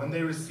Naam, when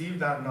they received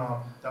that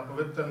Naam, that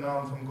Pavitra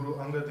Naam from Guru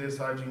Angad Dev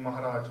Sahib Ji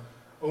Maharaj,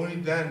 only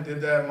then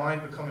did their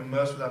mind become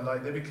immersed with that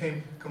light. They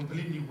became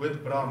completely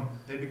with Brahm.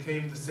 They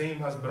became the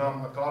same as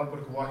Brahm, Akal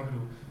Purkh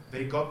Waheguru.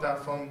 They got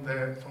that from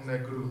their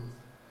Guru.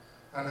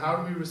 And how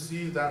do we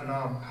receive that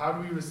Naam? How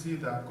do we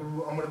receive that?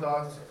 Guru Amar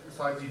Das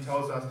Sahib Ji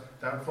tells us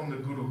that from the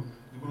Guru.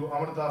 The Guru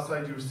Amar Das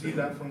Sahib Ji received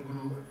that from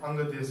Guru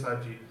Angad Dev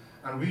Sahib Ji.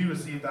 And we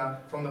receive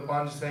that from the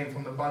Panj saying,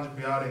 from the Panj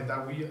Pyare,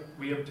 that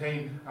we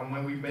obtain, and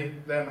when we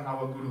make them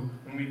our Guru,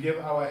 when we give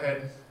our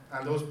head,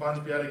 and those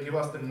Panj Pyare give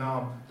us the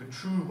Naam, the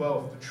true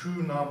wealth, the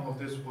true Naam of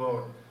this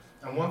world.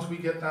 And once we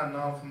get that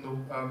Naam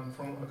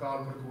from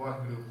Akal Purkh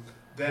Waheguru,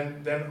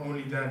 then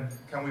only then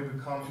can we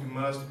become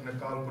immersed in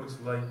Akal Purkh's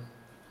light.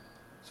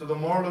 So the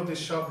moral of this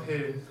Shabd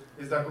here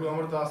is that Guru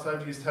Amar Das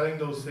Sahib Ji is telling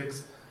those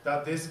Sikhs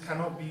that this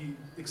cannot be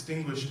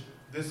extinguished.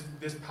 This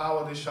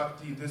power, this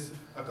Shakti, this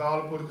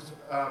Akal Purkh's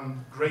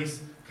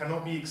grace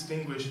cannot be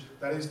extinguished,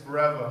 that is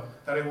forever,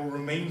 that it will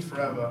remain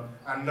forever,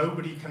 and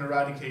nobody can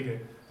eradicate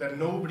it, that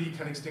nobody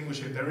can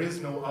extinguish it. There is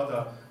no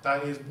other.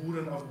 That is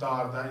Puran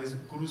Avatar, that is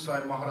Guru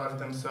Sahib Maharaj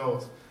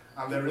themselves,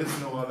 and there is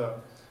no other.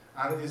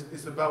 And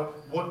it's about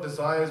what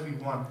desires we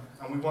want,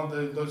 and we want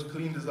those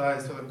clean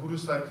desires so that Guru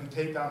Sahib can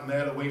take that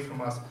mail away from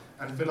us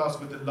and fill us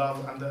with the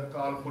love and the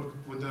Akal Purkh,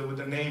 with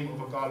the name of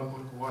Akal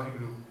Purkh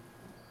Waheguru.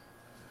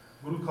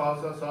 Guru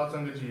Khalsa Saat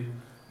Sangat Ji,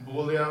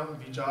 बोलिया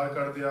विचार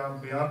कर दिया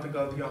बेअंत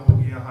गलतियां हो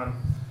गई हैं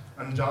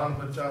अनजान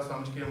बच्चा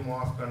समझ के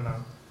माफ करना.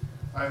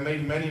 I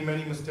made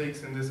many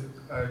mistakes in this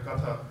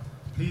katha.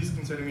 Please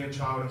consider me a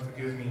child and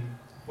forgive me.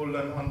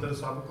 Pullan andar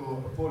sab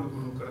ko apol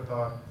guru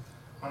kartar.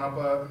 हम आप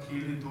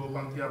अखीली दो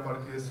पंक्तियां पढ़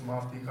के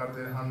समाप्ति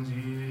करते हैं.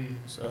 जी.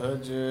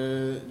 सहज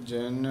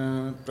जन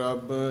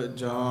प्रभ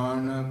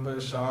जान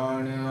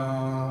पछाणिया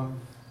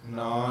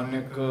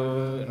नानक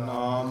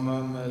नाम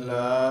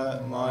मिलै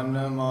मन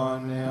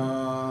मानिया.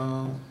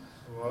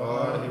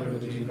 वाहिगुरु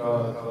जी का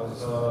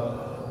खालसा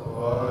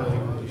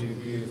वाहिगुरु जी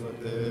की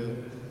फतेह.